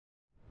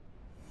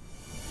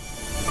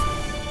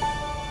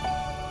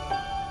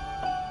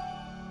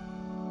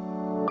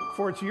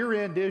For its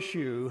year-end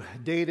issue,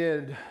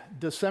 dated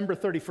December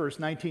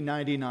 31st,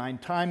 1999,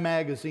 Time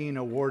magazine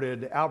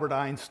awarded Albert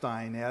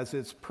Einstein as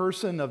its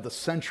Person of the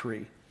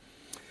Century.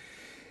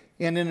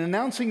 And in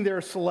announcing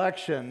their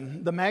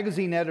selection, the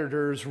magazine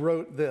editors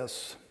wrote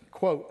this,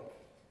 quote,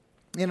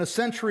 "In a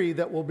century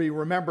that will be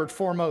remembered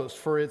foremost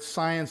for its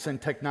science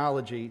and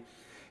technology,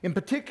 in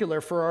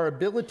particular for our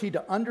ability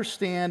to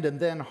understand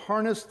and then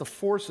harness the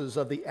forces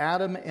of the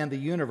atom and the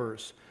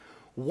universe,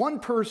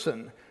 one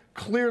person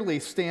clearly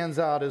stands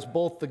out as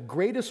both the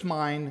greatest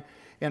mind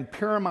and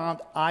paramount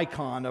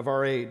icon of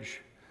our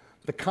age.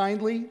 The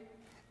kindly,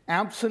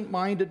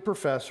 absent-minded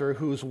professor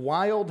whose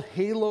wild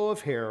halo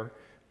of hair,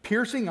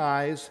 piercing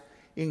eyes,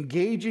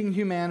 engaging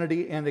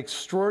humanity, and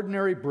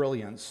extraordinary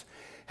brilliance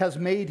has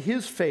made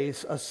his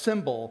face a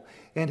symbol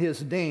and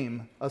his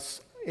name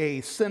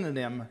a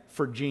synonym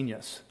for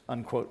genius,"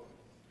 unquote.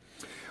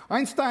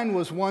 Einstein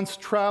was once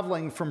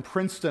traveling from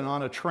Princeton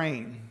on a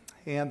train,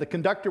 and the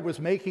conductor was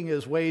making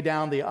his way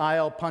down the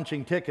aisle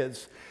punching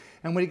tickets.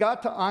 And when he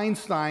got to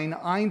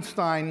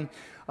Einstein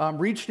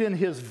reached in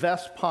his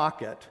vest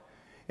pocket,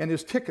 and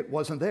his ticket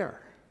wasn't there.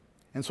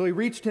 And so he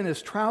reached in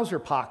his trouser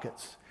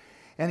pockets,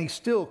 and he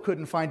still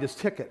couldn't find his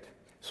ticket.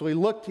 So he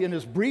looked in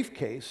his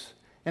briefcase,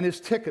 and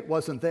his ticket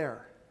wasn't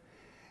there.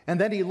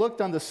 And then he looked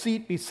on the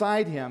seat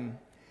beside him,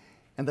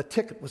 and the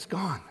ticket was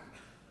gone.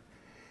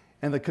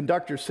 And the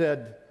conductor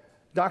said,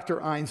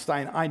 "Dr.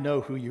 Einstein, I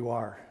know who you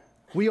are.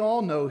 We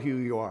all know who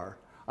you are.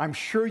 I'm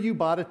sure you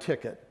bought a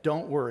ticket.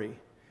 Don't worry."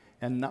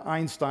 And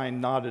Einstein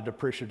nodded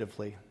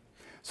appreciatively.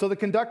 So the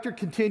conductor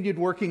continued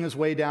working his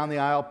way down the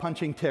aisle,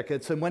 punching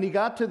tickets. And when he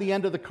got to the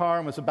end of the car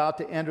and was about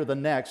to enter the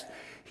next,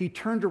 he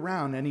turned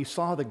around and he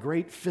saw the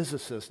great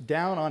physicist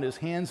down on his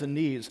hands and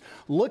knees,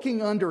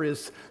 looking under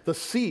the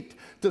seat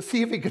to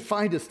see if he could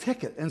find his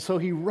ticket. And so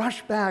he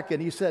rushed back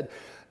and he said,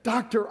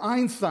 Dr.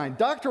 Einstein,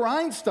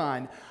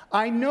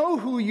 I know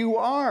who you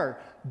are.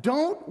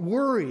 Don't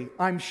worry.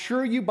 I'm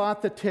sure you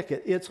bought the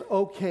ticket. It's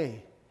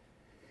okay."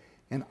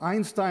 And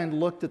Einstein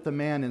looked at the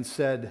man and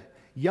said,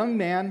 "Young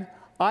man,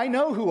 I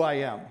know who I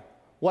am.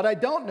 What I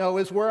don't know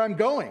is where I'm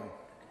going."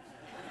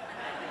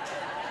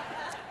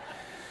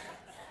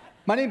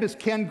 My name is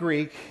Ken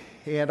Greek,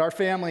 and our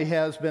family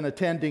has been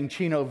attending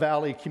Chino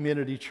Valley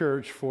Community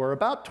Church for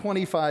about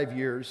 25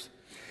 years.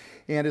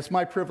 And it's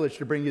my privilege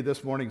to bring you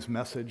this morning's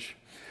message.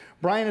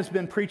 Brian has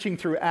been preaching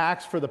through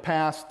Acts for the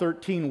past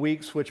 13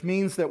 weeks, which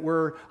means that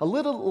we're a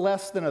little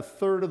less than a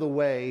third of the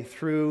way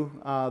through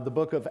the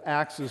book of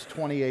Acts'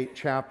 28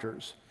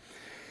 chapters.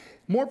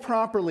 More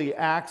properly,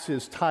 Acts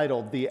is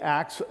titled the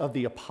Acts of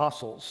the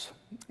Apostles,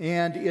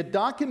 and it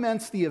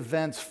documents the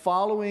events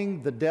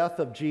following the death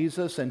of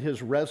Jesus and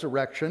his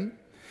resurrection,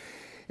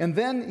 and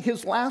then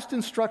his last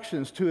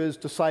instructions to his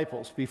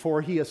disciples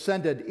before he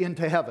ascended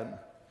into heaven,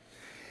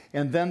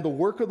 and then the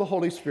work of the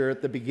Holy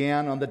Spirit that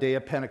began on the day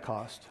of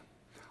Pentecost.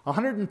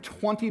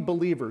 120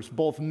 believers,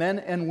 both men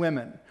and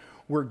women,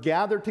 were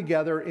gathered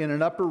together in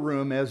an upper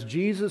room as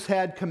Jesus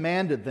had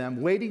commanded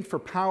them, waiting for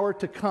power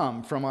to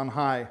come from on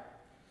high.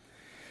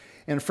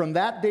 And from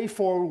that day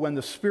forward, when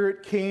the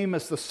Spirit came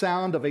as the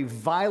sound of a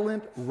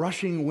violent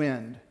rushing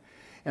wind,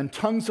 and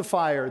tongues of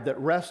fire that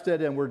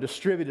rested and were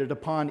distributed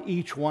upon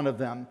each one of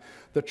them,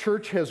 the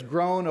church has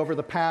grown over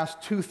the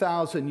past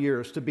 2,000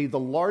 years to be the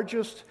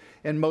largest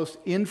and most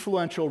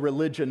influential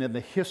religion in the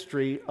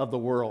history of the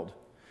world.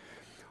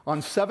 On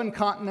 7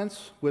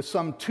 continents, with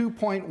some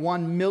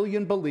 2.1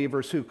 million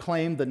believers who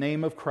claim the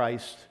name of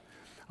Christ,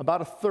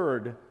 about a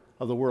third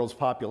of the world's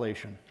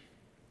population.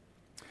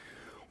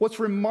 What's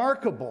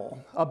remarkable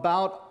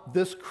about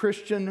this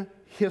Christian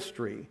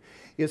history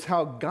is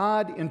how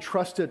God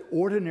entrusted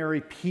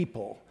ordinary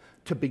people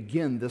to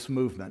begin this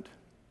movement.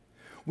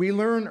 We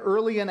learn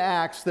early in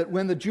Acts that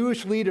when the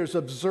Jewish leaders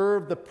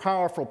observed the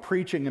powerful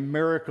preaching and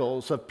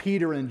miracles of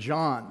Peter and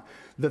John,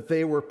 that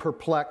they were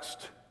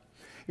perplexed.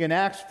 In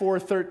Acts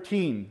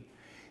 4:13,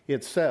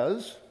 it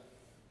says,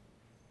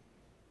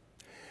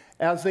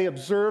 "As they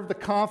observed the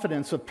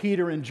confidence of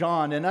Peter and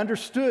John and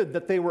understood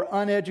that they were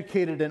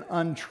uneducated and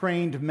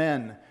untrained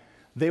men,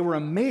 they were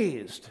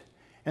amazed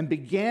and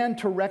began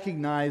to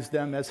recognize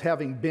them as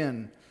having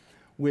been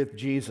with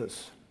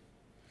Jesus."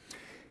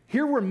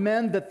 Here were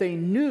men that they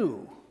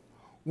knew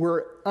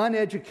were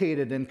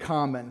uneducated and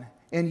common,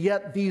 and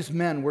yet these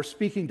men were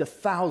speaking to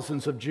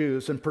thousands of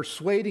Jews and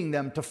persuading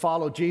them to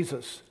follow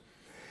Jesus.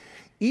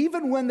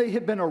 Even when they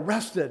had been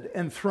arrested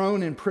and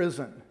thrown in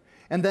prison,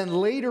 and then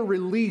later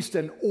released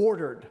and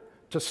ordered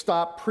to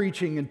stop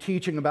preaching and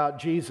teaching about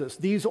Jesus,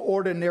 these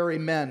ordinary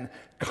men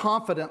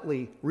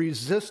confidently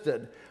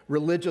resisted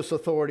religious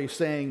authority,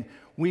 saying,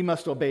 "We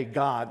must obey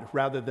God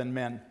rather than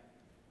men."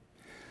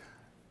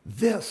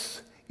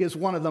 This is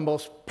one of the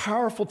most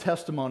powerful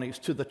testimonies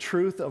to the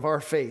truth of our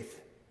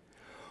faith.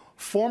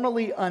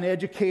 Formerly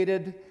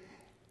uneducated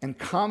and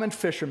common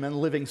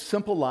fishermen living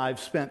simple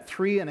lives spent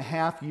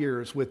 3.5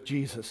 years with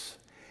Jesus.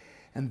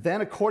 And then,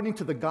 according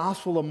to the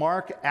Gospel of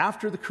Mark,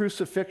 after the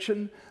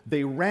crucifixion,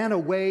 they ran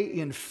away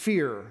in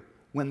fear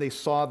when they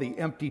saw the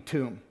empty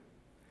tomb.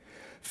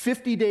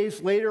 50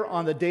 days later,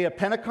 on the day of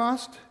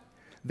Pentecost,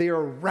 They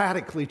are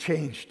radically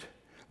changed.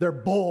 They're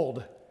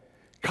bold,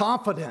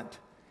 confident,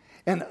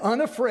 and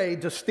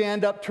unafraid to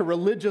stand up to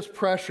religious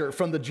pressure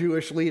from the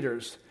Jewish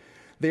leaders.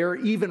 They are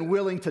even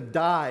willing to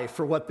die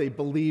for what they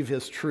believe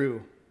is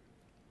true.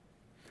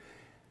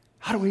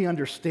 How do we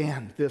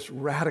understand this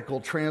radical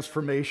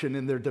transformation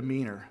in their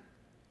demeanor?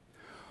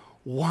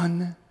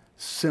 One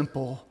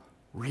simple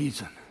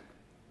reason.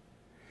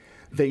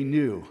 They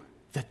knew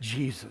that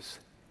Jesus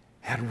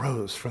had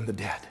rose from the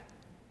dead.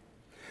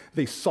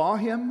 They saw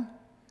him,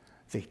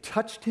 they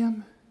touched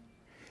him,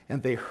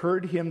 and they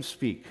heard him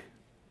speak.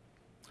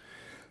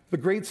 The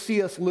great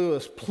C.S.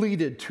 Lewis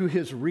pleaded to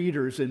his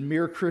readers in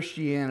Mere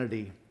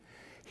Christianity.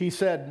 He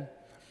said,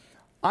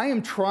 I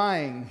am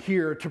trying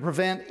here to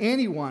prevent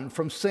anyone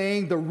from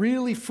saying the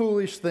really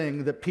foolish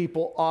thing that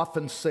people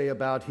often say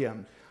about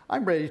him.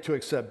 I'm ready to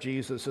accept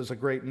Jesus as a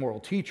great moral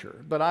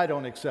teacher, but I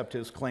don't accept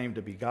his claim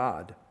to be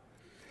God.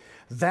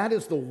 That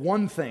is the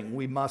one thing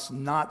we must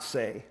not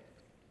say.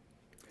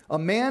 A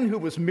man who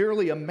was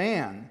merely a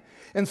man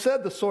and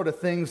said the sort of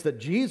things that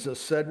Jesus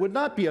said would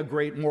not be a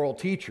great moral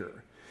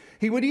teacher.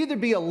 He would either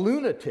be a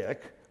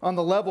lunatic on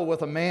the level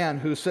with a man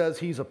who says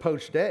he's a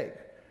poached egg,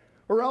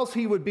 or else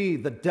he would be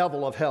the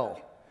devil of hell.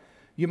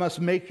 You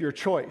must make your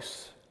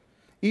choice.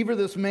 Either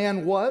this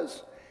man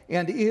was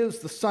and is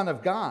the Son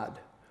of God,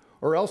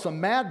 or else a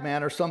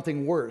madman or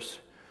something worse.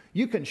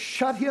 You can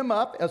shut him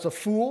up as a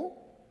fool,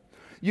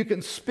 you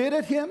can spit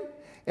at him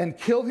and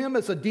kill him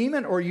as a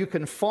demon, or you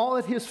can fall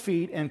at his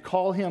feet and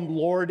call him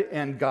Lord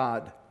and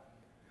God.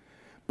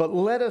 But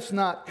let us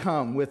not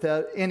come with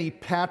any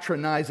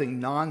patronizing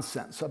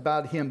nonsense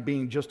about him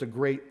being just a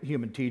great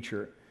human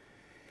teacher.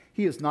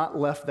 He has not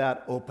left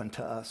that open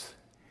to us.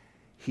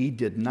 He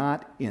did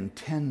not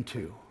intend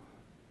to.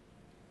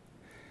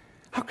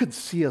 How could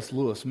C.S.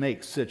 Lewis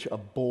make such a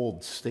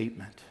bold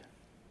statement?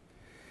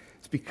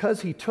 It's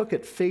because he took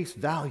at face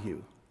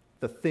value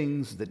the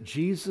things that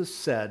Jesus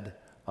said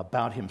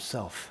about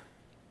himself.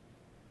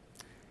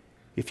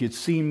 If you'd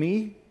seen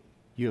me,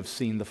 you have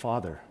seen the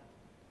Father.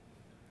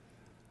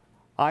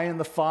 I and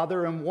the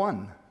Father am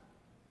one.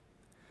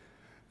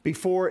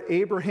 Before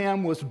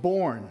Abraham was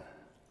born,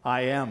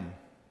 I am.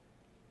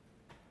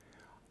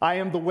 I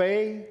am the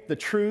way, the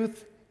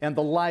truth, and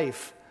the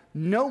life.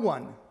 No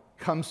one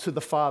comes to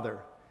the Father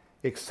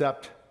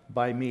except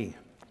by me.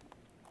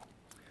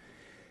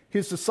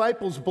 His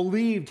disciples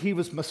believed he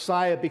was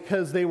Messiah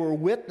because they were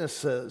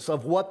witnesses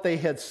of what they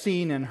had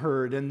seen and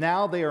heard, and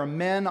now they are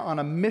men on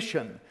a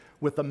mission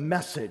with a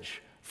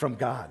message from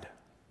God.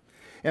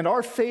 And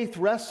our faith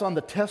rests on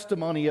the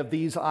testimony of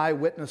these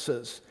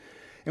eyewitnesses,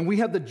 and we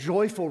have the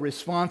joyful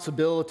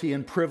responsibility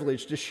and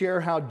privilege to share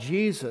how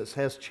Jesus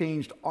has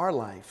changed our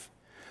life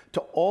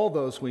to all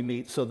those we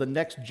meet, so the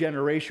next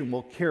generation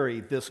will carry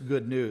this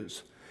good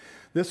news.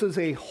 This is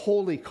a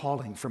holy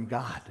calling from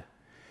God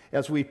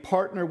as we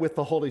partner with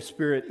the Holy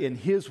Spirit in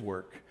his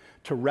work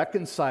to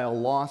reconcile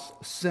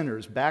lost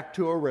sinners back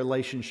to a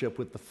relationship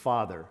with the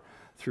Father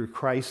through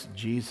Christ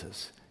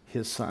Jesus,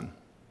 his Son.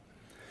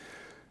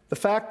 The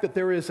fact that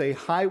there is a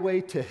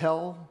highway to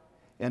hell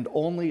and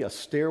only a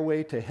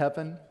stairway to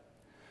heaven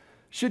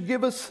should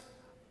give us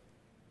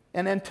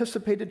an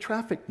anticipated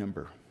traffic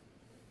number.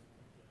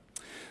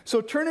 So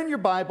turn in your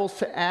Bibles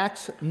to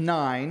Acts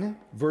 9,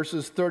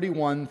 verses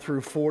 31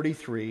 through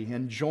 43,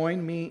 and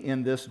join me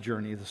in this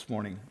journey this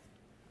morning.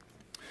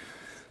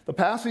 The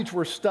passage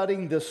we're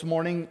studying this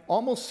morning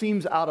almost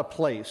seems out of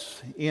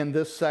place in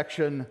this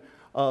section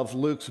of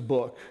Luke's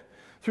book.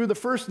 Through the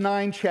first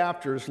 9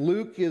 chapters,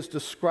 Luke is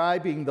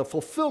describing the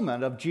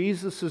fulfillment of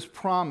Jesus'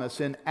 promise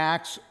in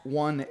Acts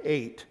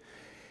 1:8.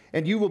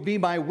 And you will be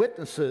my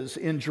witnesses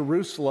in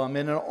Jerusalem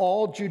and in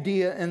all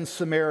Judea and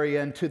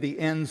Samaria and to the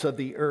ends of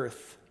the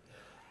earth.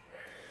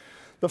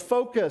 The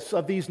focus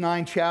of these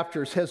 9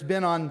 chapters has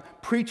been on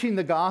preaching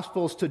the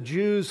Gospels to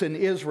Jews in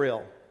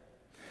Israel.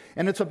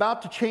 And it's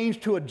about to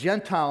change to a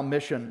Gentile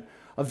mission,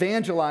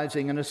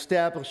 evangelizing and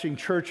establishing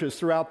churches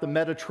throughout the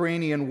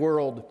Mediterranean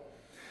world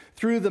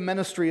through the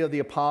ministry of the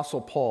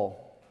Apostle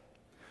Paul.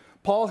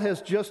 Paul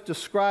has just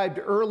described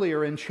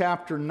earlier in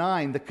chapter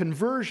 9 the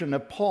conversion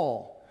of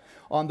Paul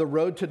on the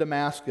road to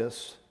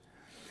Damascus.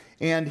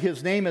 And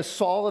his name is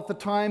Saul at the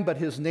time, but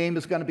his name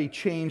is going to be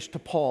changed to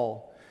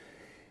Paul.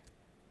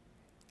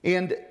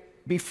 And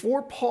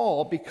before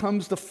Paul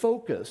becomes the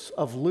focus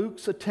of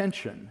Luke's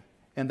attention,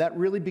 and that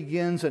really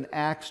begins in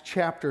Acts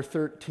chapter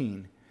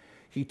 13,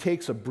 he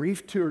takes a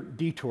brief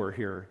detour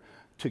here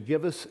to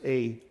give us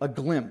a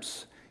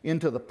glimpse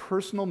into the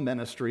personal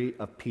ministry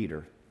of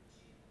Peter.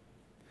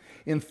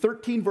 In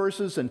 13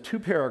 verses and 2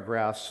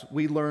 paragraphs,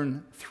 we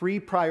learn 3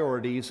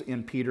 priorities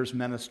in Peter's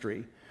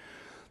ministry.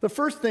 The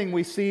first thing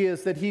we see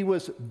is that he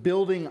was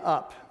building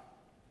up.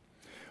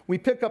 We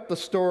pick up the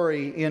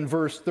story in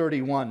verse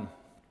 31.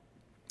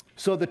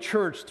 So the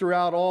church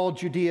throughout all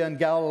Judea and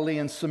Galilee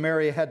and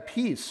Samaria had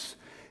peace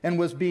and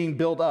was being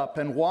built up,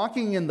 and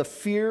walking in the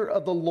fear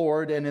of the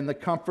Lord and in the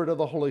comfort of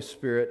the Holy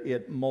Spirit,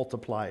 it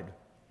multiplied.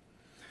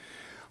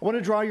 I want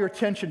to draw your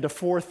attention to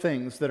 4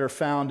 things that are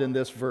found in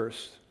this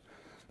verse.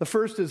 The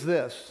first is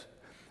this: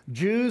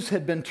 Jews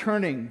had been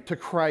turning to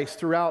Christ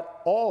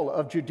throughout all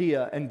of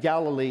Judea and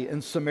Galilee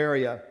and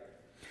Samaria.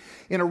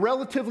 In a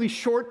relatively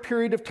short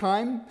period of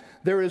time,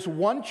 there is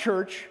one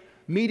church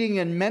meeting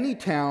in many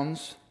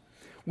towns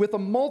with a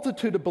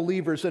multitude of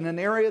believers in an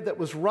area that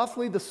was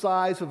roughly the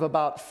size of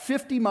about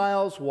 50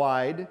 miles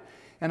wide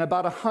and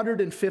about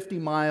 150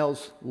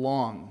 miles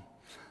long.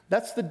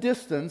 That's the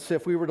distance,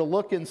 if we were to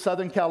look in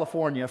Southern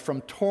California,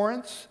 from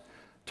Torrance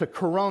to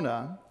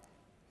Corona,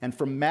 and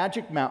from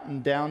Magic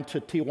Mountain down to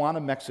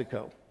Tijuana,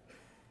 Mexico.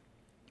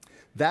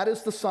 That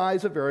is the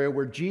size of area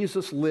where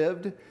Jesus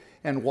lived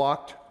and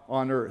walked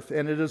on earth.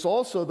 And it is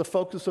also the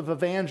focus of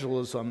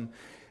evangelism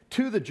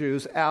to the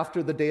Jews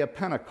after the day of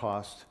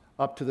Pentecost,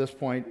 up to this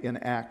point in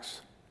Acts.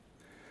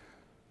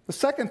 The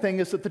second thing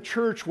is that the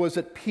church was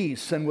at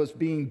peace and was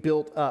being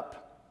built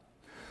up.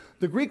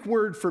 The Greek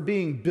word for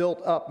being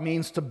built up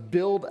means to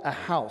build a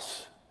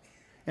house.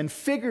 And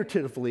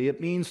figuratively, it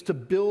means to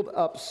build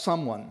up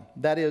someone,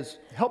 that is,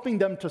 helping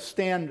them to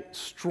stand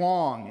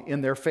strong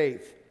in their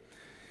faith.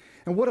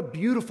 And what a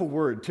beautiful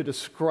word to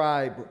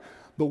describe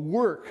the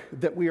work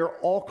that we are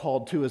all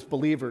called to as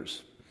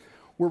believers.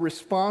 We're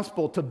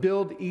responsible to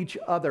build each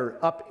other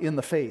up in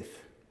the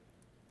faith.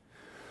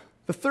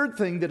 The third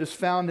thing that is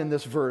found in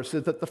this verse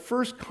is that the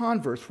first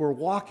converts were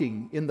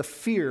walking in the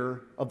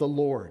fear of the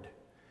Lord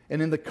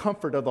and in the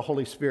comfort of the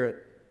Holy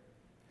Spirit.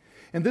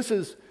 And this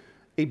is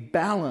a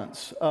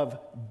balance of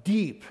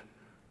deep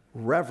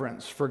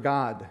reverence for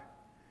God,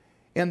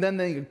 and then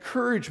the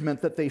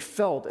encouragement that they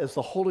felt as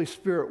the Holy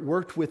Spirit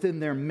worked within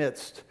their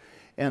midst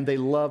and they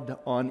loved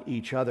on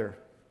each other.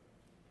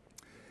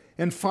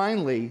 And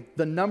finally,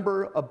 the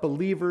number of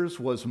believers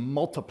was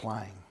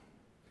multiplying.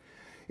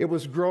 It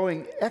was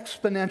growing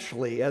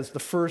exponentially as the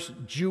first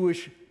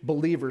Jewish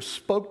believers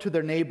spoke to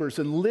their neighbors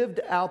and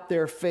lived out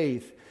their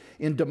faith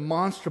in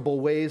demonstrable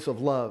ways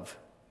of love.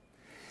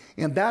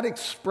 And that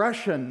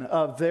expression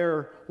of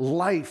their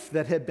life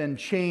that had been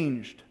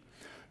changed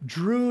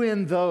drew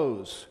in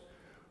those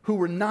who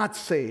were not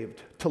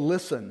saved to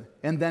listen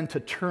and then to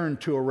turn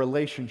to a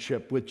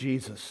relationship with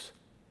Jesus.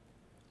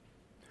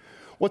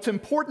 What's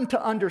important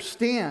to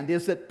understand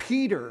is that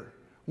Peter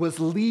was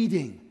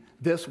leading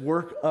this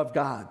work of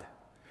God.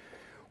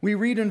 We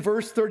read in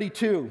verse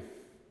 32,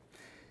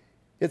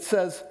 it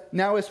says,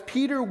 "Now as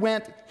Peter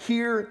went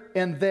here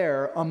and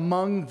there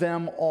among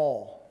them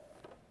all,"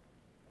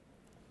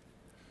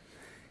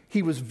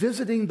 he was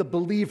visiting the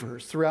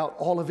believers throughout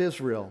all of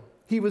Israel.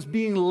 He was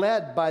being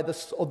led by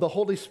the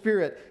Holy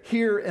Spirit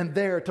here and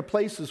there to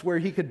places where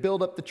he could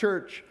build up the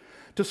church,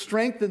 to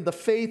strengthen the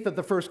faith of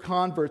the first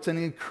converts and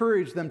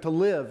encourage them to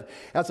live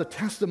as a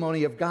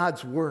testimony of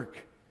God's work.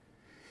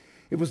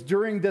 It was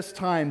during this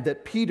time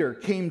that Peter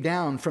came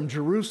down from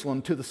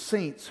Jerusalem to the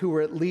saints who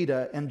were at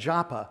Lydda and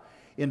Joppa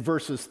in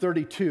verses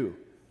 32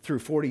 through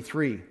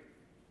 43.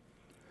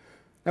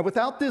 Now,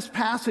 without this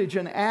passage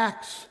in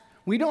Acts,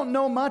 we don't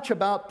know much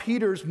about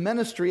Peter's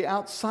ministry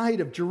outside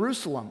of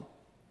Jerusalem.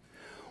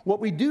 What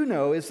we do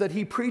know is that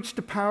he preached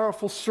a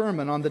powerful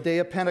sermon on the day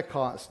of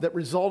Pentecost that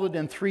resulted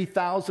in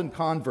 3,000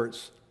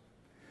 converts.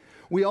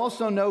 We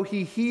also know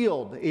he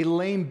healed a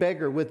lame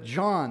beggar with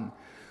John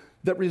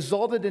that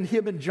resulted in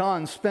him and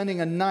John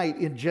spending a night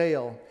in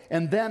jail,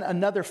 and then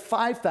another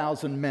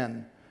 5,000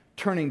 men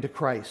turning to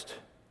Christ.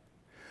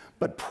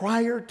 But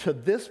prior to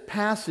this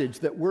passage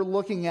that we're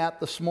looking at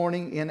this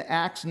morning in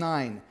Acts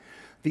 9,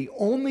 the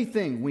only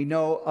thing we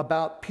know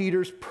about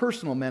Peter's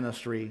personal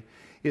ministry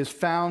is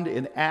found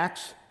in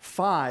Acts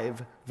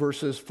 5,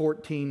 verses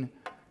 14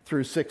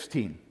 through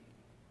 16.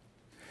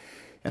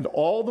 "And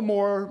all the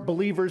more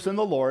believers in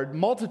the Lord,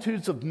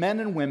 multitudes of men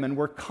and women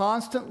were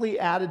constantly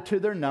added to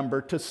their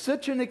number to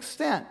such an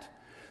extent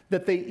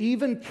that they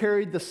even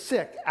carried the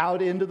sick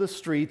out into the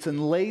streets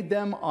and laid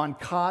them on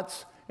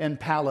cots and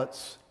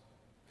pallets,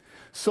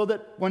 so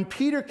that when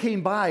Peter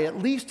came by, at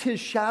least his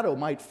shadow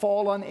might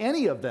fall on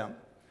any of them.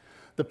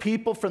 The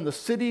people from the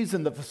cities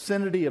in the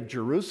vicinity of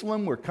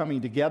Jerusalem were coming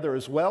together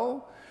as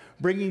well,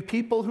 bringing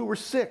people who were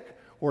sick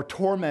or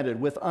tormented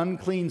with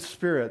unclean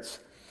spirits,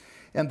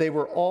 and they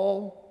were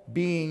all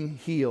being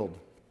healed."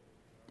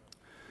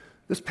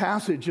 This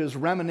passage is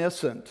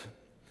reminiscent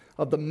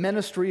of the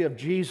ministry of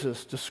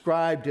Jesus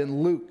described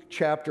in Luke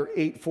chapter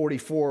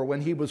 8:44,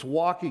 when he was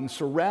walking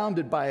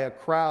surrounded by a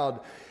crowd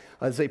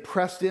as they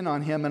pressed in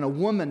on him, and a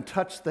woman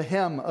touched the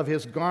hem of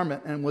his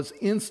garment and was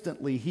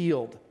instantly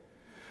healed.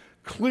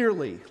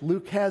 Clearly,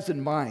 Luke has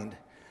in mind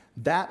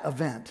that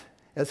event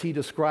as he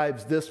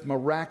describes this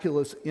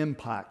miraculous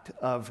impact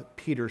of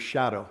Peter's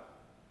shadow.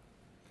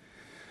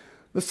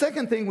 The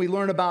second thing we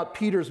learn about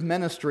Peter's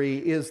ministry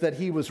is that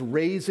he was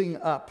raising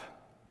up.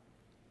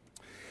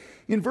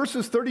 In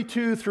verses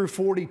 32 through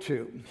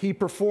 42, he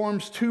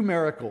performs two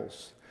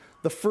miracles.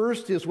 The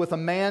first is with a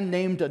man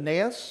named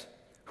Aeneas,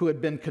 who had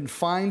been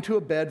confined to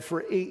a bed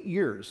for 8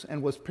 years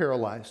and was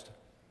paralyzed.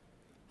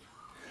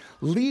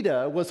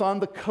 Lydda was on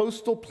the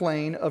coastal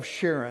plain of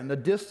Sharon, a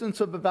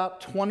distance of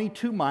about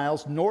 22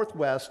 miles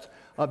northwest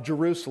of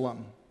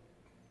Jerusalem.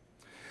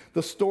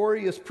 The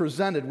story is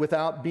presented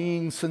without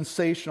being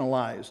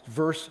sensationalized.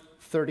 Verse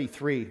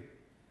 33.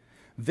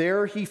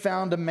 There he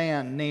found a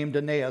man named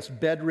Aeneas,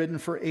 bedridden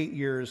for 8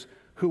 years,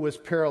 who was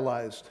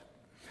paralyzed.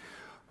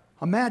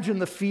 Imagine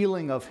the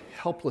feeling of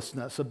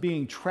helplessness, of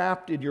being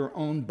trapped in your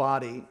own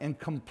body and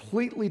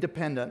completely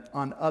dependent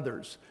on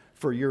others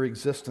for your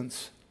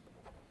existence.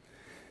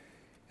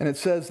 And it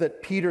says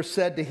that Peter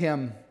said to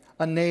him,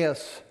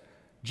 Aeneas,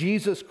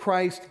 Jesus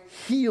Christ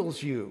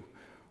heals you.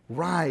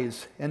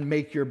 Rise and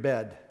make your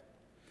bed.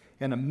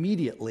 And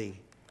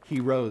immediately he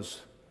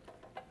rose.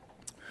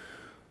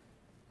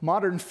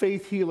 Modern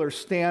faith healers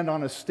stand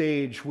on a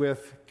stage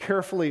with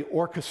carefully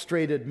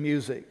orchestrated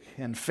music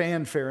and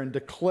fanfare and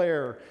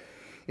declare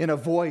in a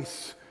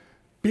voice,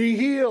 "Be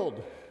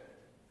healed."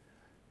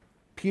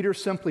 Peter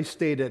simply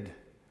stated,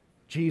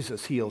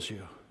 "Jesus heals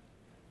you."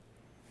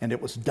 And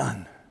it was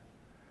done.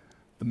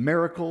 The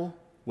miracle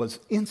was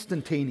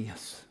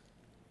instantaneous.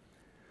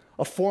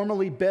 A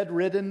formerly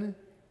bedridden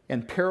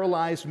and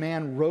paralyzed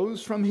man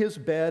rose from his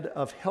bed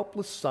of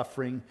helpless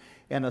suffering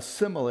and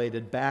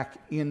assimilated back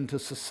into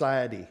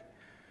society.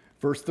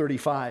 Verse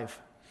 35,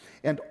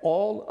 and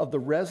all of the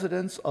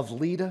residents of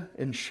Lydda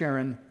and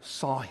Sharon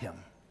saw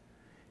him,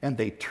 and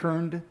they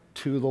turned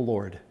to the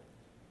Lord.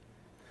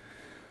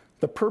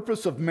 The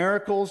purpose of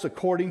miracles,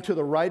 according to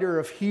the writer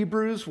of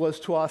Hebrews,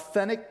 was to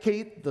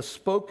authenticate the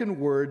spoken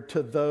word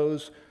to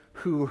those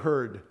who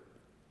heard.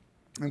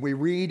 And we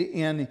read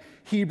in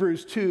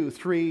Hebrews 2,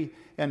 3,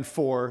 and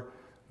 4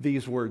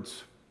 these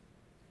words.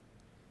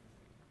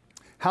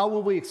 How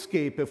will we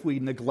escape if we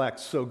neglect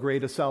so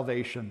great a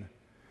salvation?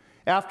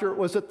 After it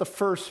was at the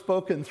first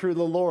spoken through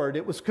the Lord,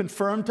 it was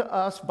confirmed to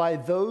us by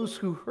those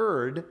who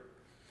heard,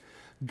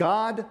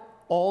 God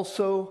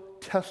also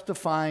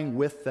testifying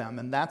with them.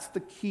 And that's the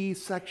key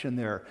section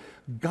there.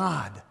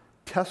 God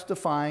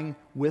testifying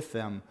with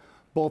them,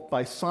 both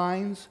by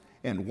signs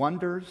and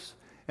wonders,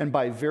 and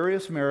by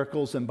various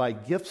miracles, and by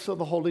gifts of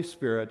the Holy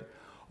Spirit,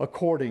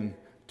 according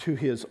to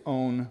his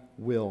own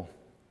will.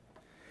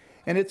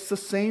 And it's the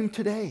same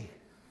today.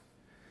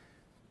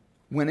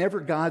 Whenever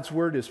God's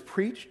word is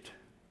preached,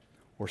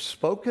 or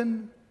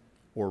spoken,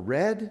 or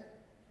read,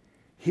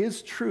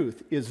 his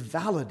truth is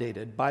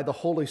validated by the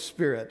Holy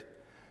Spirit,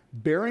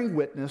 bearing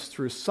witness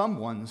through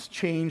someone's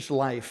changed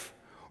life,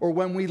 or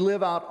when we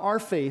live out our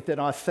faith in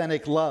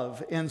authentic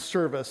love and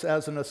service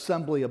as an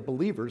assembly of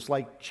believers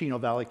like Chino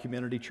Valley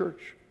Community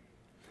Church.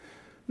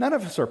 None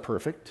of us are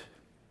perfect.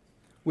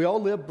 We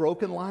all live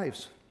broken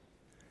lives.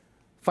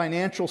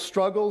 Financial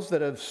struggles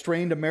that have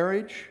strained a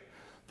marriage,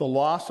 the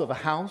loss of a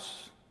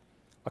house,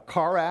 a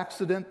car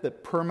accident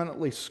that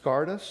permanently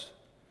scarred us,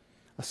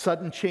 a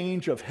sudden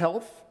change of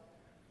health,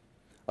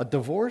 a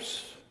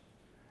divorce,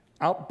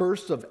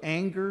 outbursts of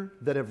anger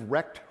that have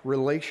wrecked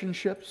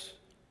relationships,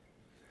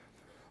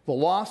 the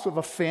loss of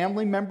a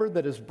family member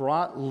that has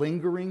brought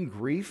lingering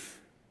grief,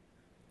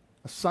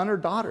 a son or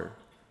daughter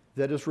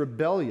that is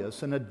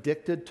rebellious and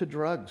addicted to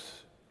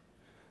drugs,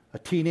 a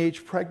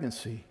teenage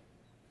pregnancy,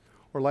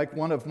 or like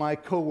one of my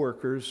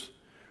coworkers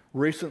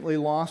recently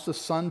lost a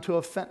son to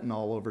a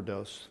fentanyl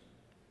overdose.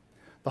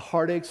 The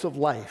heartaches of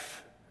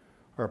life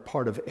are a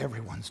part of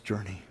everyone's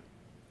journey.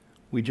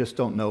 We just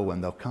don't know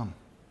when they'll come.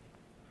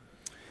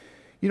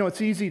 You know,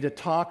 it's easy to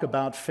talk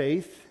about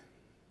faith,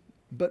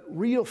 but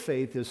real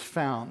faith is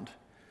found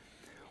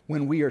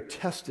when we are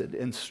tested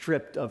and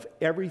stripped of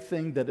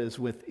everything that is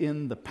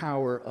within the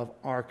power of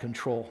our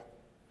control.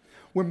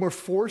 When we're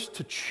forced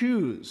to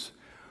choose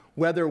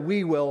whether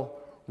we will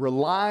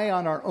rely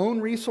on our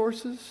own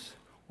resources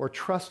or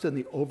trust in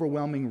the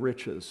overwhelming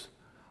riches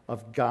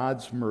of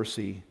God's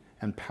mercy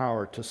and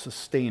power to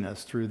sustain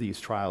us through these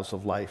trials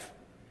of life.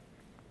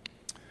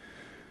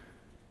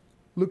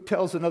 Luke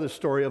tells another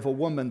story of a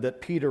woman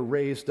that Peter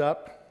raised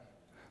up.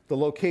 The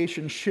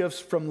location shifts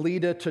from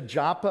Lydda to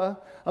Joppa,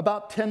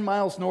 about 10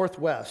 miles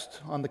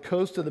northwest on the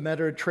coast of the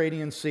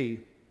Mediterranean Sea.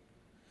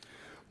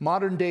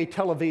 Modern-day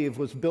Tel Aviv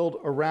was built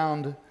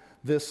around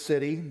this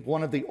city,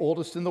 one of the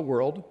oldest in the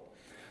world.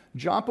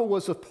 Joppa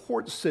was a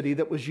port city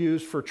that was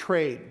used for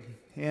trade,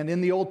 and in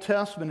the Old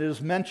Testament it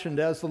is mentioned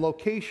as the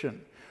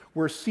location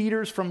where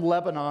cedars from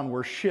Lebanon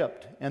were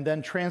shipped and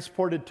then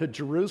transported to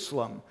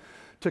Jerusalem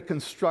to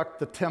construct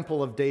the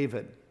Temple of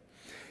David.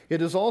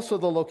 It is also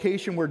the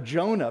location where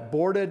Jonah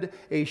boarded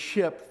a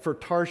ship for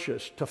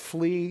Tarshish to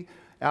flee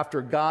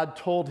after God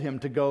told him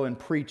to go and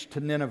preach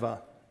to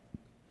Nineveh.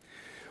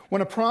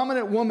 When a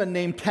prominent woman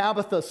named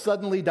Tabitha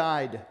suddenly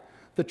died,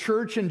 the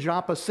church in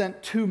Joppa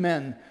sent 2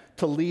 men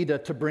to Lydda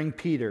to bring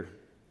Peter.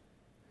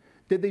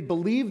 Did they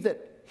believe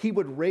that he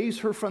would raise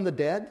her from the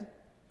dead?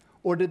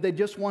 Or did they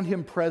just want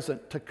him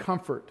present to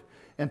comfort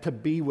and to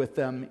be with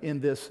them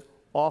in this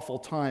awful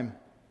time?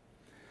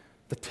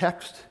 The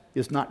text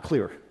is not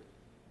clear.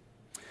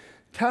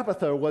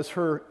 Tabitha was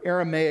her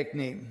Aramaic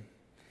name,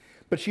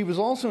 but she was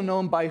also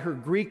known by her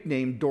Greek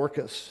name,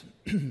 Dorcas.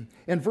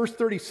 And verse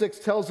 36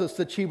 tells us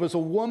that she was a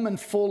woman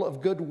full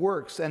of good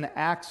works and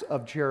acts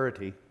of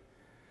charity.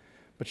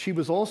 But she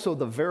was also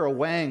the Vera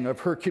Wang of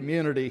her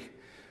community,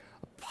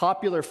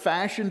 popular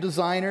fashion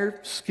designer,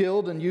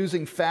 skilled in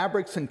using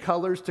fabrics and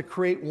colors to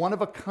create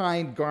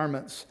one-of-a-kind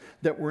garments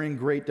that were in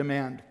great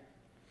demand.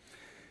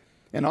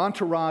 An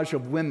entourage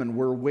of women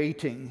were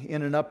waiting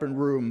in an upper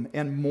room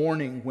and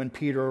mourning when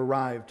Peter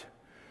arrived.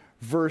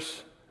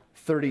 Verse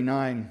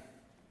 39.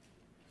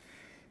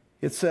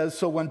 It says,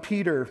 "So when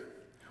Peter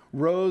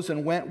rose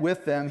and went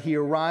with them, he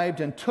arrived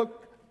and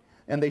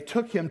they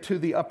took him to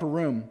the upper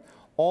room.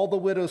 All the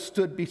widows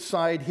stood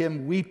beside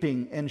him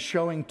weeping and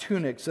showing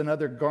tunics and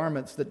other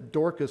garments that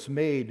Dorcas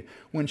made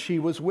when she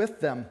was with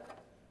them."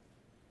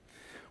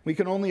 We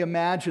can only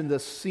imagine the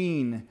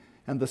scene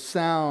and the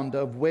sound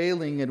of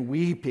wailing and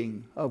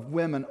weeping of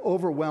women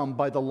overwhelmed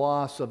by the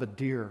loss of a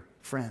dear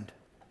friend.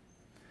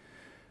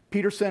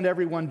 Peter sent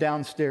everyone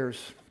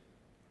downstairs,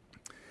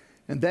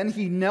 and then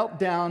he knelt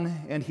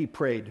down and he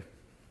prayed.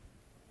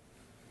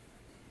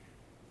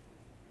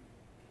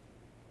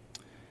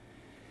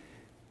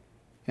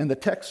 And the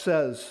text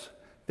says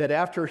that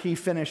after he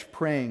finished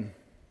praying,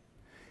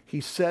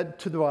 he said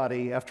to the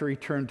body, after he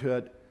turned to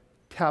it,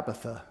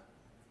 "Tabitha,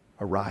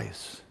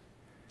 arise."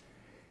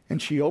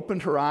 And she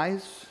opened her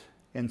eyes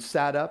and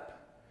sat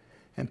up,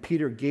 and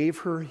Peter gave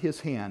her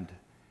his hand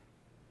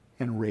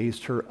and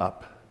raised her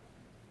up.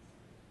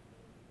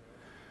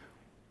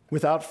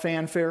 Without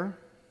fanfare,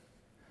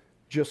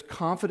 just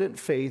confident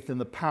faith in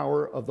the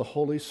power of the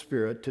Holy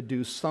Spirit to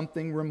do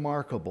something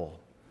remarkable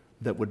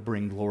that would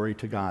bring glory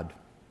to God.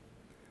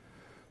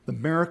 The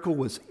miracle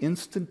was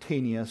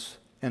instantaneous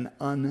and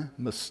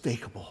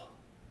unmistakable.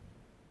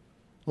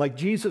 Like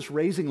Jesus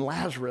raising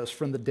Lazarus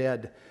from the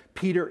dead,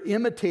 Peter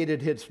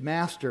imitated his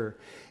master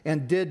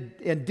and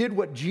did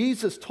what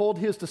Jesus told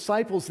his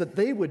disciples that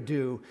they would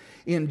do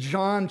in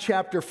John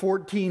chapter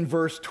 14,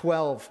 verse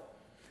 12.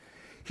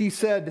 He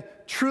said,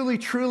 "Truly,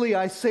 truly,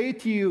 I say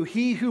to you,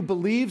 he who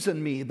believes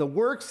in me, the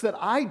works that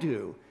I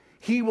do,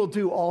 he will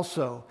do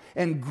also,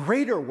 and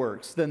greater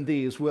works than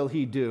these will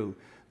he do,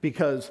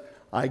 because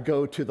I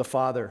go to the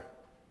Father."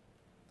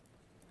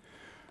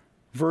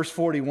 Verse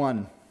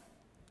 41,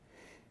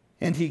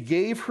 "And he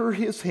gave her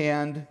his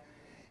hand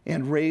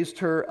and raised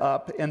her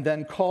up, and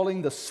then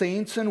calling the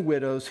saints and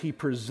widows, he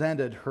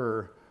presented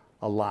her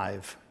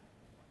alive."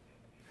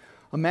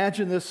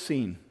 Imagine this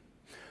scene.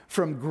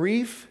 From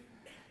grief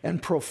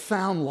and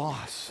profound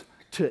loss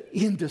to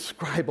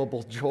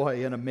indescribable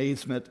joy and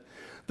amazement.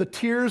 The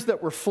tears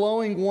that were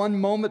flowing one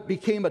moment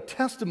became a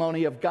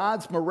testimony of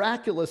God's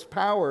miraculous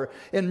power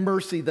and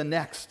mercy the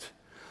next.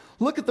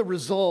 Look at the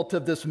result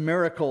of this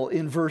miracle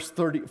in verse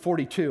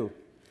 42.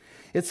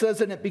 It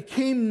says, "And it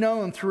became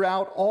known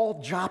throughout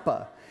all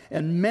Joppa,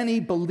 and many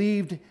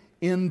believed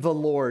in the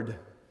Lord."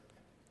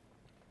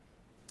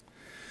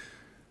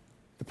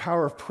 The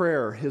power of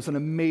prayer is an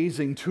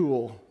amazing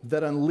tool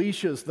that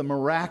unleashes the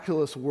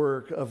miraculous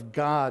work of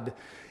God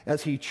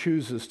as he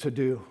chooses to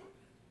do.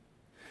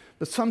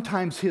 But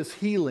sometimes his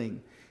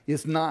healing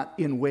is not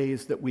in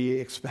ways that we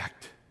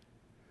expect.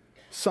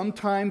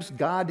 Sometimes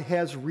God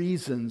has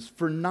reasons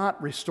for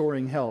not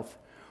restoring health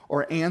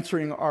or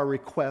answering our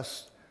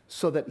requests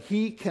so that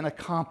he can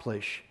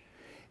accomplish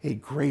a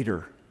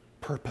greater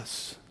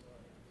purpose.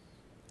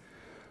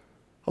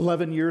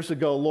 11 years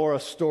ago, Laura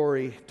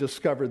Story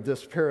discovered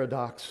this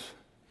paradox.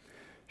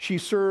 She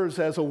serves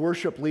as a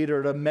worship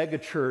leader at a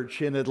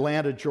megachurch in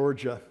Atlanta,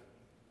 Georgia.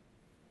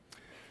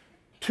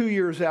 2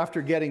 years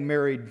after getting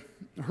married,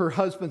 her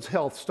husband's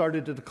health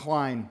started to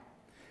decline,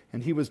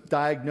 and he was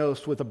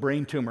diagnosed with a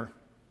brain tumor.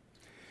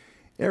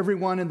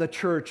 Everyone in the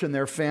church and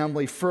their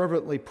family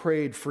fervently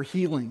prayed for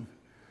healing,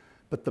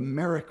 but the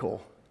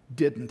miracle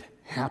didn't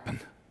happen,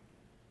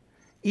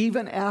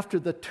 even after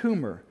the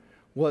tumor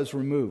was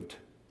removed.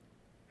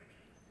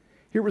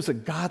 Here was a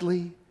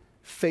godly,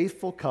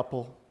 faithful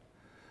couple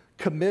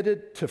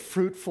committed to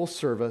fruitful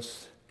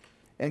service,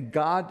 and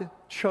God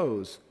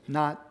chose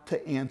not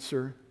to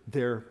answer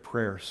their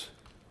prayers.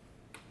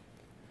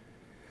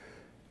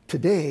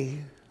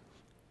 Today,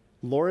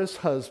 Laura's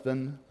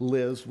husband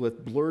lives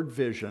with blurred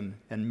vision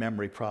and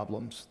memory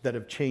problems that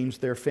have changed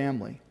their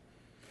family.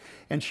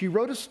 And she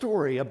wrote a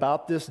story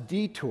about this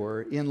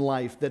detour in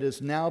life that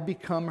has now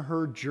become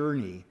her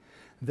journey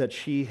that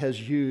she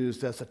has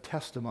used as a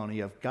testimony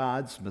of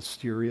God's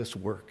mysterious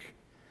work.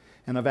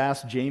 And I've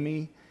asked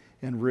Jamie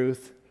and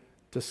Ruth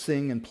to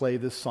sing and play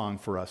this song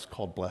for us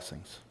called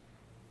Blessings.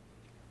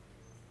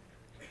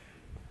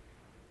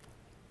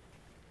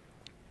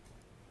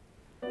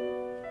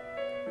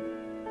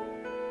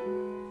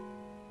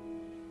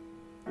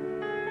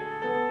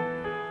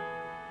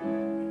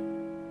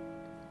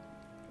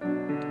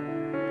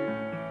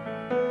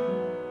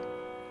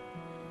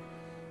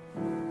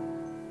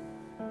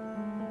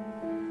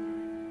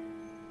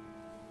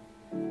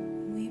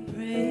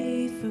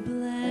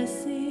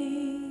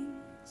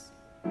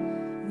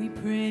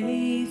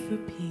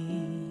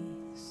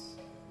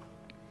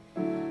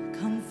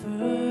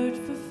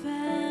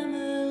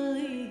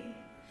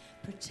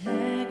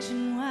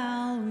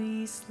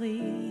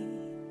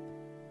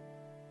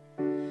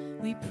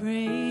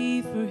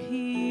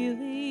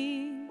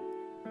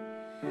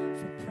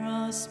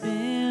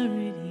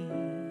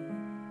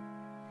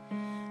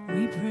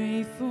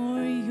 pray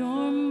for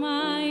your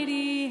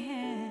mighty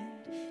hand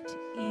to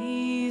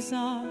ease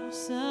our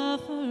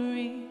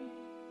suffering,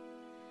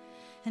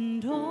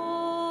 and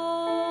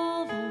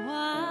all the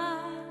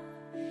while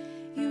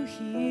you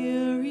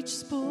hear each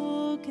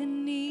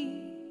spoken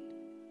need,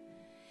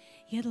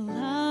 yet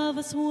love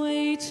us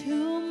way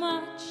too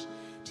much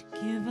to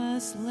give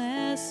us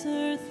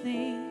lesser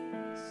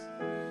things.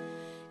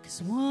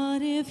 'Cause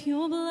what if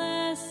your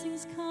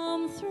blessings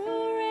come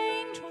through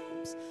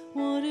raindrops?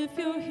 What if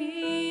your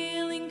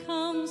healing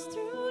comes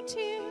through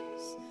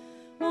tears?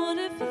 What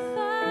if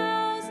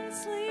 1,000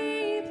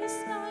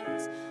 sleepless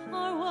nights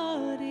are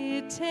what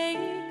it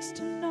takes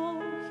to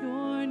know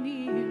you're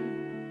near?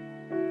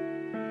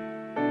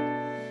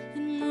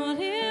 And what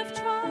if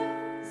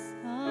trials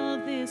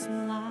of this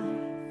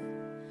life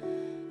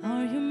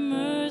are your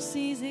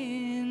mercies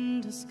in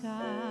disguise?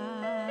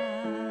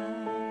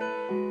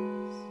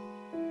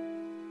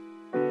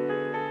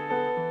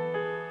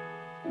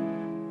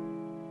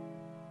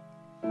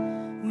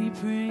 We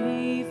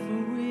pray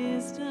for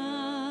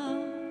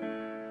wisdom,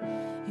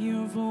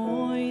 your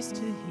voice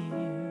to hear,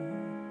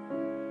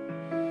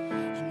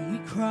 and we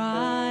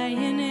cry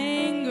in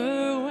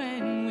anger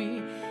when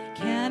we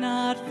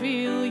cannot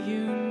feel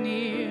you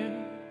near.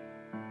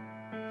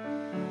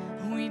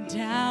 We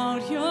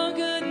doubt your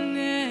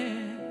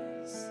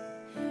goodness,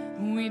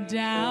 we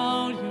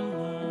doubt your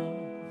love,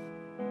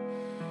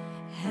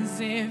 as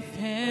if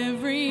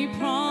every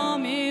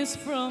promise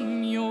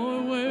from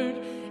your word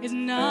is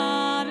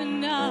not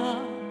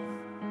enough.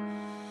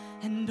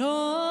 And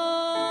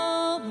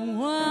all the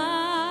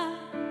while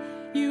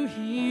you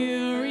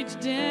hear each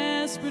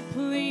desperate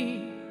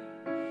plea,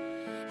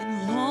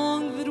 and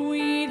long that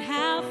we'd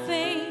have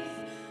faith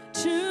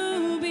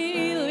to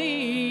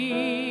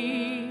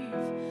believe.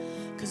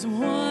 'Cause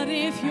what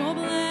if your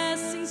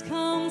blessings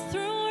come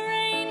through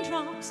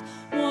raindrops?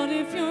 What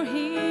if your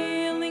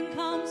healing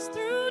comes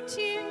through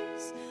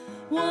tears?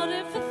 What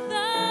if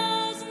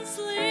 1,000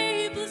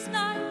 sleepless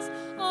nights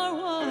are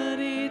what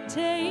it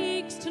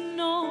takes to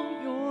know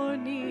you're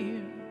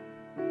near?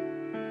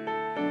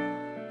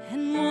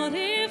 And what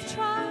if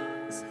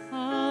trials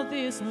of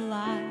this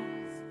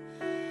life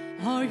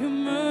are your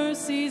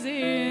mercies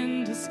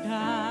in disguise?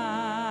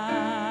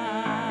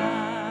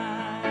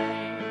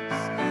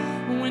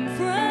 When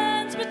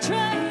friends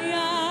betray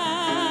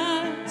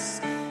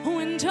us,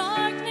 when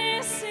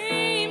darkness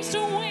seems to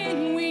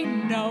win, we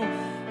know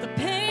the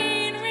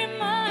pain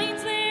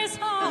reminds this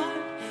heart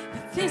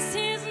that this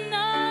is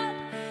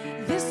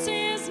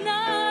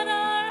not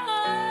our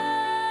home.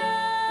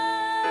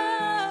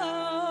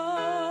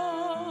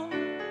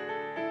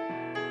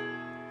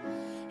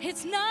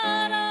 It's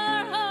not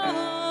our home.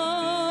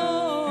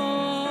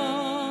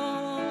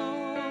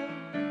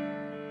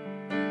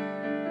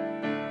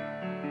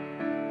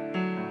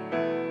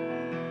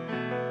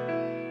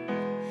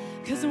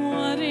 'Cause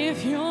what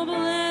if your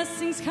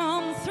blessings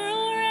come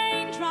through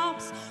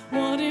raindrops?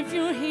 What if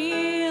your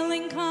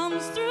healing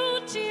comes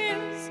through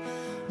tears?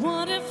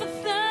 What if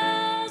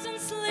 1,000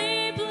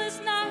 sleepless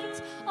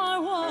nights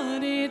are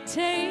what it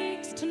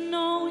takes to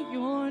know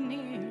you're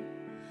near?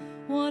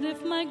 What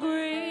if my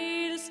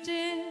greatest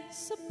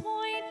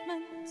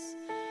disappointments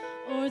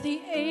or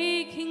the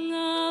aching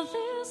of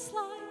this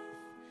life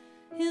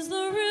is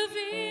the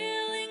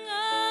revealing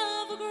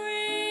of a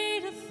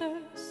greater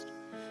thirst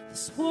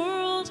this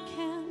world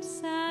can't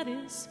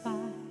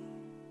satisfy?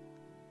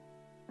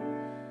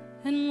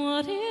 And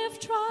what if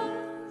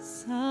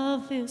trials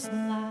of this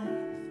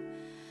life,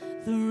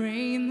 the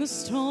rain, the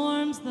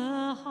storms,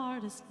 the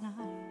hardest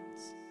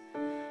nights,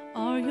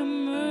 are your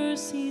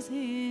mercies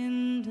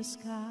in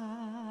disguise?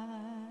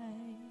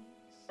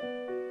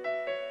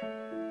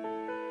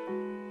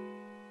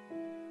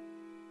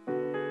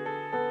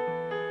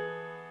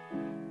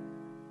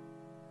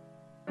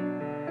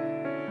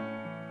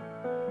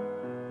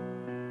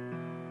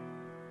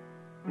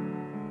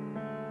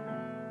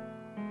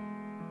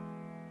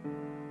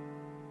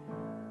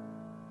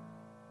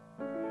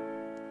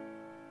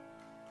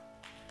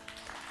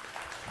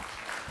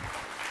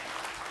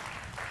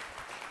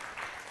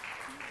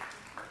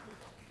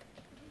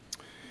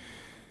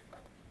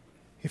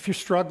 If you're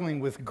struggling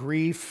with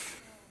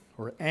grief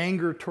or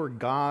anger toward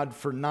God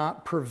for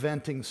not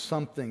preventing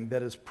something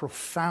that has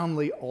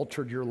profoundly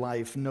altered your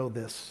life, know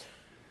this: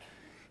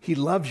 He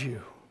loves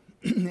you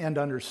and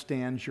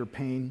understands your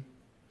pain.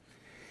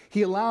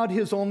 He allowed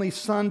His only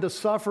Son to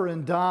suffer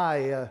and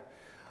die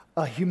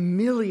a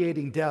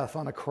humiliating death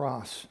on a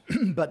cross,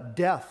 but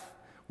death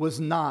was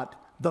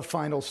not the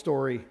final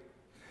story.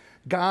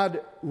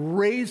 God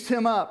raised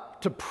Him up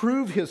to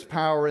prove His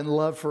power and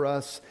love for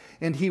us,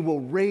 and He will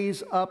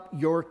raise up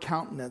your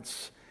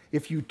countenance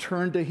if you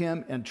turn to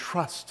Him and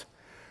trust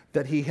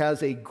that He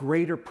has a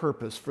greater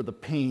purpose for the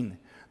pain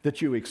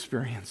that you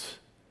experience.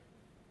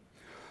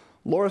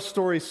 Laura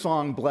Story's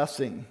song,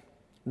 Blessing,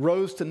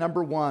 rose to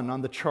 #1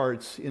 on the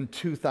charts in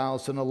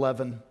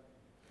 2011.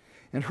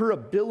 And her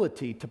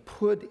ability to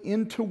put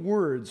into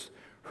words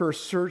her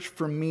search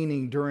for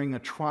meaning during a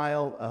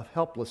trial of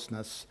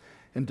helplessness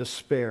and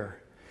despair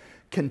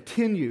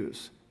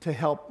continues to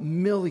help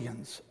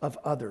millions of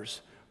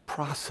others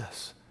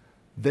process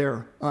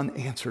their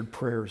unanswered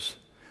prayers.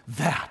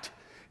 That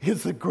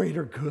is the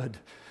greater good.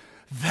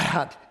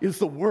 That is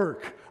the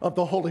work of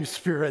the Holy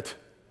Spirit.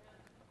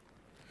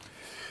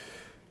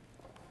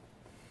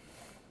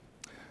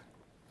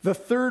 The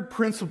third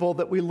principle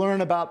that we learn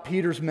about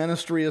Peter's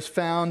ministry is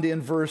found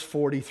in verse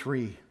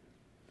 43.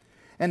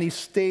 And he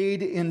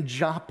stayed in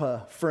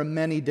Joppa for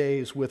many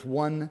days with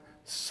one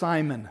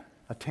Simon,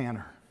 a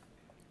tanner.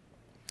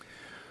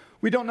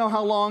 We don't know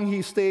how long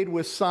he stayed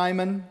with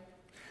Simon,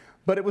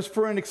 but it was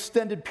for an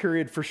extended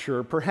period for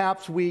sure,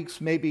 perhaps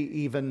weeks, maybe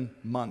even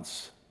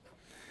months.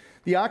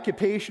 The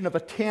occupation of a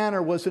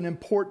tanner was an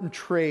important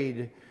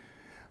trade,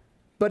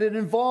 but it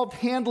involved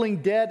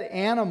handling dead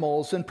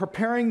animals and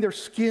preparing their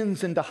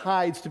skins into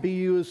hides to be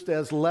used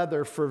as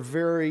leather for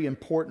very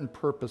important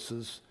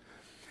purposes.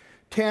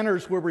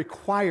 Tanners were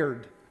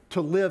required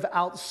to live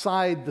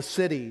outside the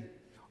city,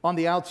 on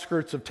the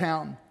outskirts of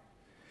town.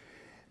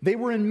 They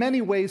were in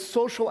many ways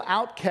social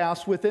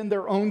outcasts within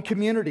their own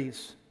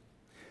communities.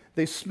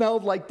 They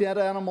smelled like dead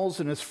animals,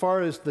 and as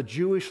far as the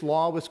Jewish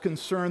law was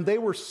concerned, they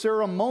were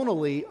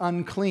ceremonially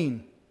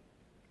unclean.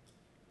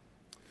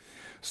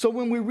 So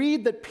when we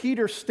read that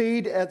Peter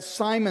stayed at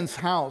Simon's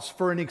house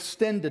for an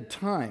extended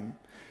time,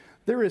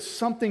 there is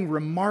something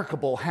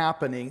remarkable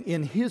happening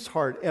in his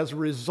heart as a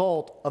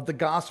result of the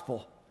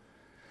gospel.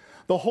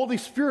 The Holy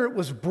Spirit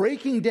was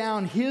breaking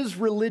down his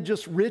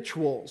religious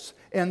rituals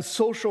and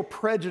social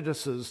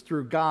prejudices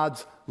through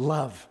God's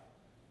love.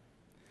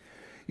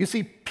 You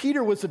see,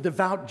 Peter was a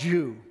devout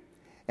Jew,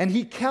 and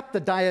he kept the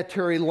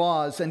dietary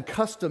laws and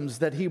customs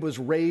that he was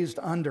raised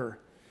under.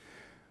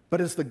 But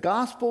as the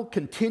gospel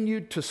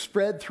continued to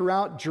spread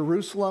throughout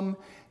Jerusalem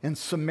and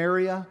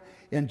Samaria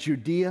and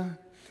Judea,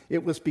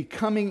 it was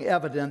becoming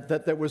evident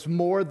that there was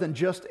more than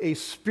just a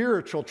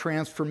spiritual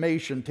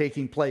transformation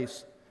taking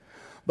place.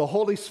 The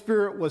Holy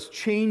Spirit was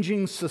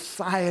changing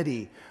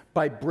society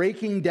by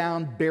breaking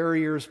down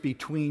barriers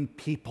between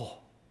people.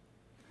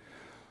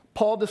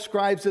 Paul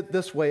describes it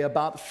this way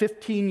about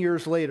 15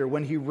 years later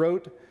when he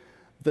wrote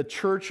the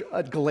church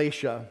at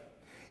Galatia.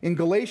 In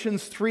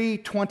Galatians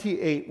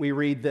 3:28, we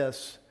read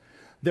this: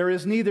 "There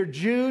is neither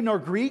Jew nor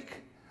Greek,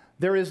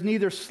 there is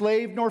neither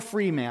slave nor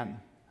free man,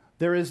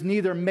 there is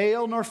neither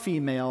male nor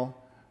female,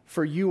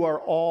 for you are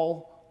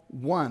all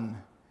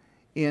one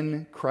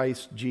in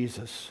Christ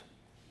Jesus."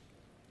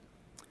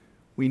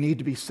 We need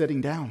to be sitting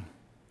down.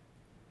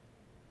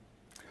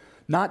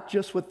 Not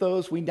just with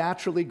those we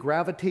naturally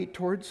gravitate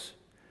towards,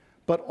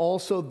 but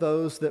also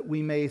those that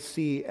we may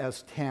see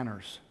as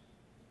tanners.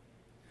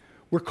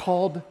 We're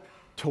called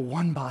to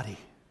one body,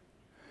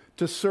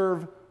 to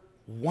serve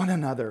one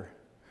another,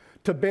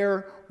 to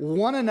bear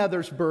one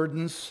another's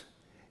burdens,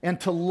 and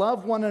to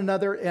love one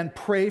another and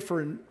pray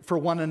for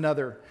one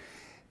another.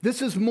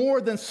 This is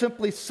more than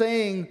simply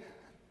saying,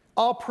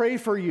 "I'll pray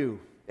for you,"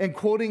 and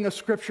quoting a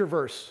scripture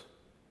verse.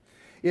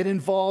 It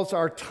involves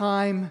our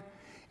time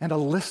and a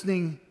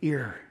listening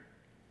ear.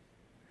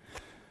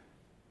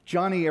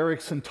 Johnny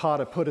Erickson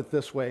Tada put it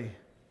this way,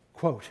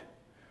 quote,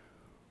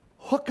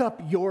 "Hook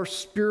up your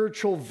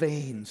spiritual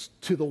veins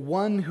to the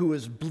one who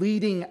is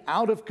bleeding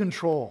out of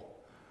control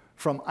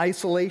from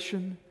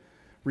isolation,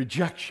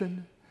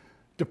 rejection,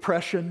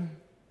 depression,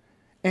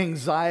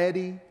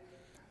 anxiety,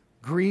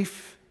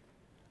 grief,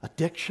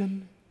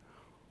 addiction,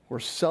 or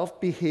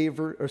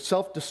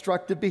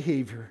self-destructive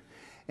behavior,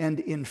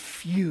 and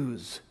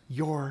infuse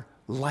your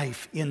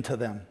life into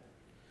them.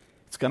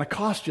 It's going to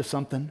cost you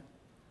something,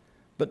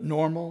 but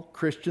normal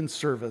Christian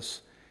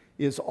service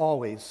is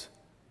always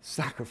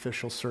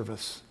sacrificial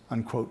service,"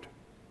 unquote.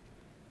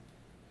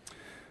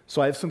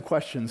 So I have some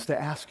questions to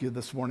ask you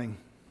this morning.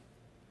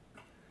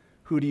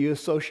 Who do you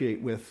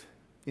associate with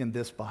in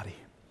this body?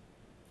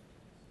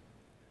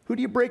 Who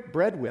do you break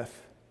bread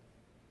with?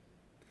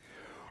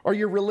 Are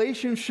your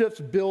relationships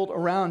built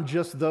around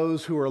just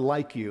those who are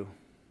like you?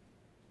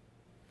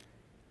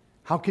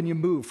 How can you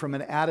move from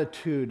an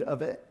attitude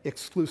of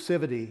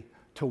exclusivity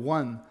to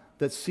one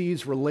that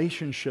sees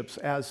relationships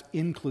as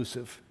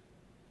inclusive?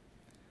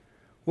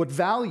 What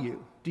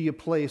value do you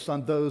place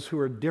on those who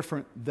are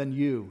different than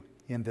you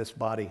in this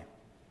body?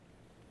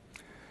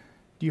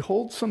 Do you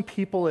hold some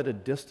people at a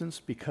distance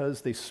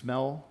because they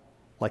smell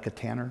like a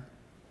tanner?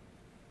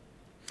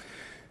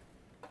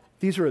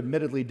 These are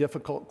admittedly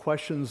difficult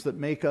questions that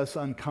make us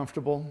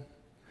uncomfortable,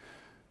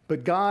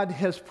 but God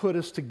has put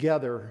us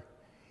together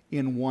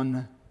in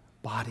one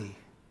body,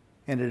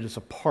 and it is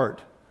a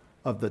part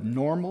of the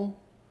normal,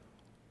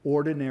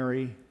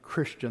 ordinary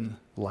Christian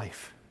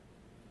life.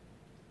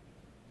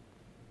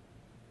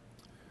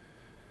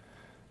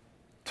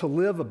 To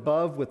live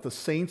above with the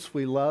saints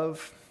we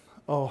love,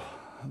 oh,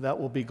 that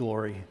will be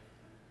glory.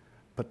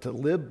 But to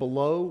live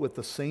below with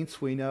the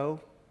saints we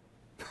know,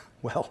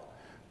 well,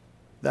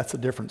 that's a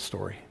different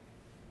story.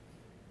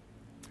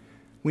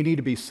 We need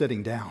to be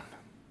sitting down.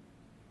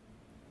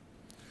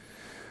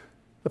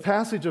 The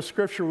passage of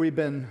Scripture we've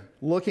been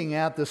looking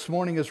at this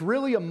morning is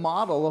really a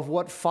model of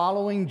what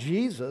following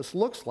Jesus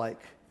looks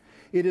like.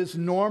 It is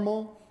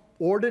normal,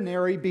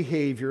 ordinary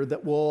behavior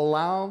that will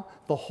allow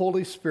the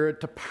Holy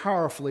Spirit to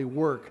powerfully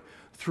work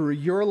through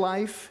your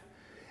life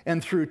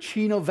and through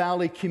Chino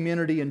Valley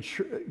Community and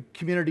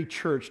Community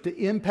Church to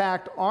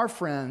impact our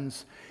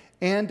friends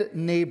and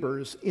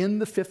neighbors in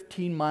the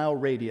 15-mile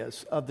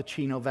radius of the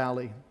Chino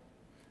Valley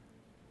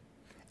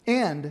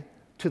and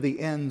to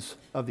the ends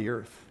of the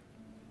earth.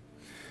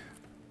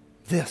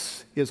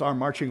 This is our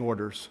marching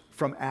orders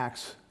from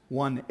Acts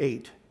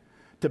 1:8,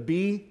 to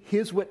be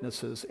his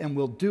witnesses, and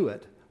we'll do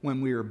it when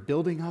we are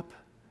building up,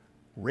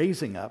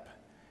 raising up,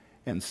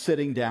 and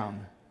sitting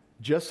down,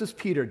 just as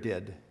Peter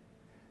did,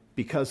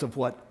 because of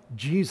what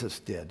Jesus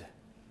did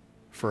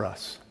for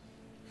us.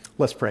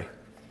 Let's pray.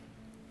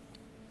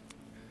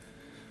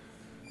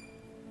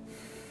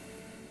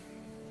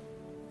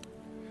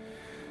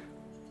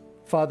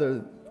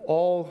 Father,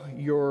 all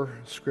your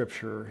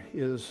scripture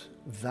is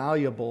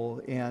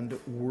valuable and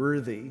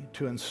worthy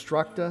to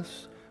instruct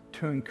us,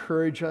 to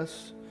encourage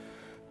us,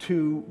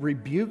 to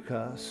rebuke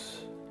us,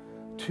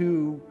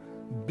 to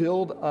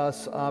build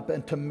us up,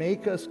 and to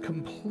make us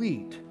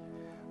complete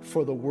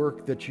for the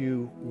work that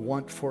you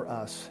want for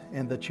us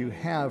and that you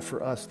have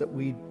for us that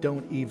we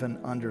don't even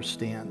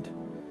understand.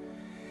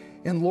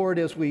 And Lord,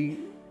 as we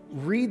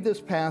read this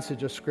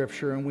passage of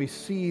Scripture and we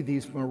see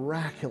these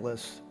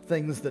miraculous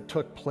things that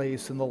took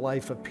place in the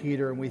life of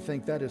Peter, and we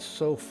think that is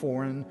so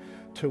foreign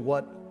to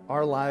what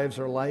our lives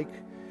are like,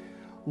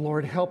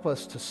 Lord, help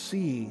us to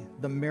see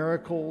the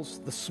miracles,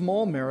 the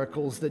small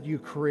miracles that you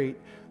create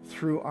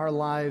through our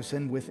lives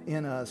and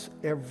within us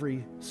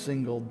every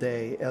single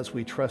day as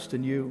we trust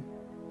in you.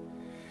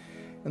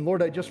 And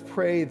Lord, I just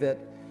pray that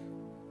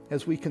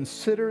as we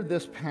consider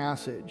this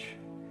passage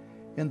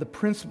and the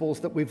principles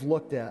that we've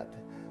looked at,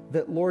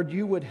 that, Lord,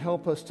 you would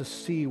help us to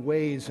see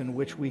ways in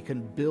which we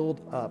can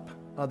build up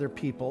other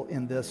people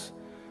in this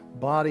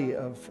body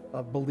of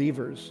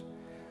believers,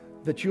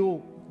 that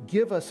you'll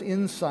give us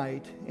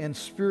insight and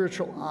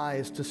spiritual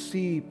eyes to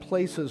see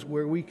places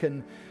where we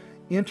can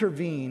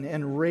intervene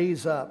and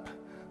raise up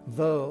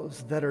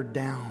those that are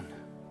down.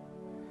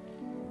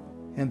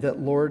 And that,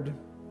 Lord,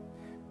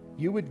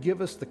 you would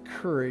give us the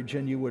courage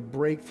and you would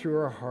break through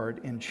our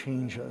heart and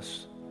change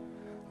us,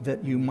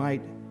 that you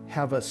might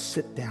have us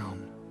sit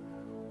down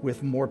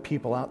with more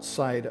people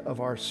outside of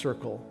our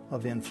circle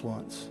of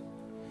influence.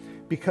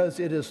 Because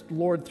it is,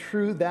 Lord,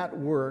 through that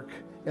work,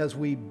 as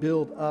we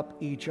build up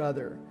each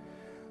other,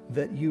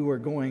 that you are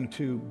going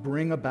to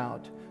bring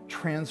about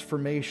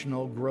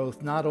transformational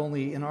growth, not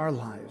only in our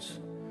lives,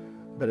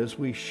 but as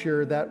we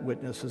share that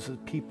witness, as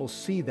people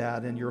see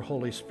that and your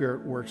Holy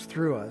Spirit works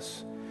through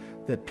us,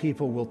 that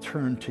people will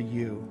turn to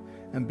you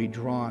and be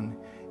drawn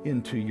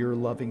into your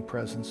loving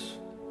presence.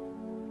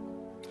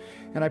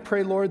 And I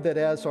pray, Lord, that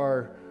as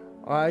our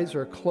eyes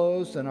are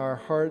closed and our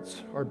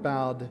hearts are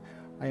bowed,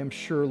 I am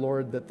sure,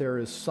 Lord, that there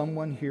is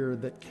someone here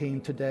that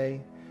came today,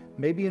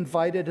 maybe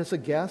invited as a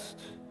guest.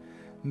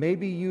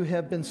 Maybe you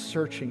have been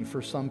searching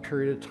for some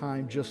period of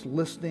time, just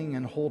listening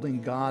and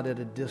holding God at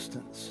a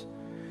distance.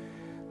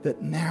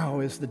 That now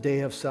is the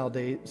day of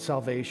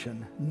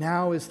salvation.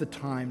 Now is the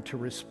time to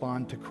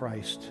respond to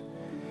Christ.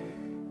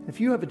 If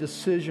you have a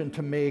decision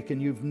to make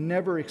and you've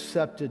never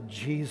accepted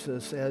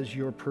Jesus as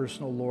your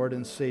personal Lord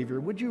and Savior,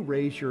 would you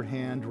raise your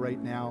hand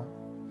right now?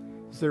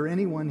 Is there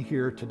anyone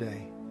here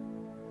today?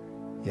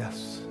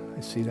 Yes,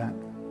 I see that.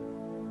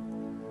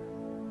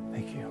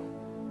 Thank you.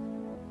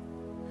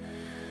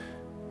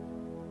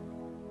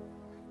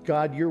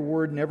 God, your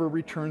word never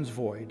returns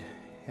void,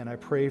 and I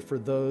pray for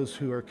those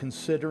who are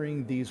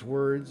considering these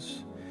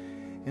words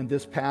and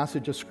this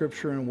passage of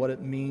Scripture and what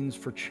it means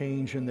for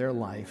change in their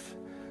life,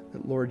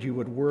 that, Lord, you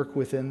would work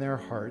within their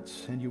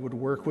hearts and you would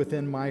work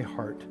within my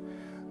heart,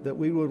 that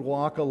we would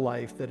walk a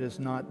life that is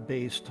not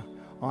based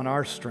on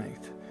our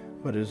strength,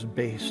 but is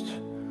based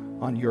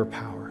on your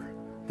power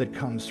that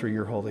comes through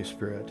your Holy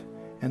Spirit,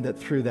 and that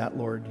through that,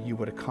 Lord, you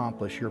would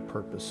accomplish your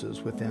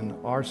purposes within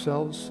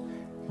ourselves,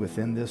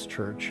 within this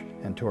church,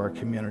 and to our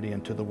community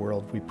and to the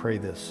world. We pray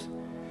this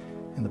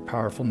in the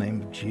powerful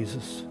name of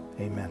Jesus.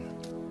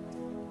 Amen.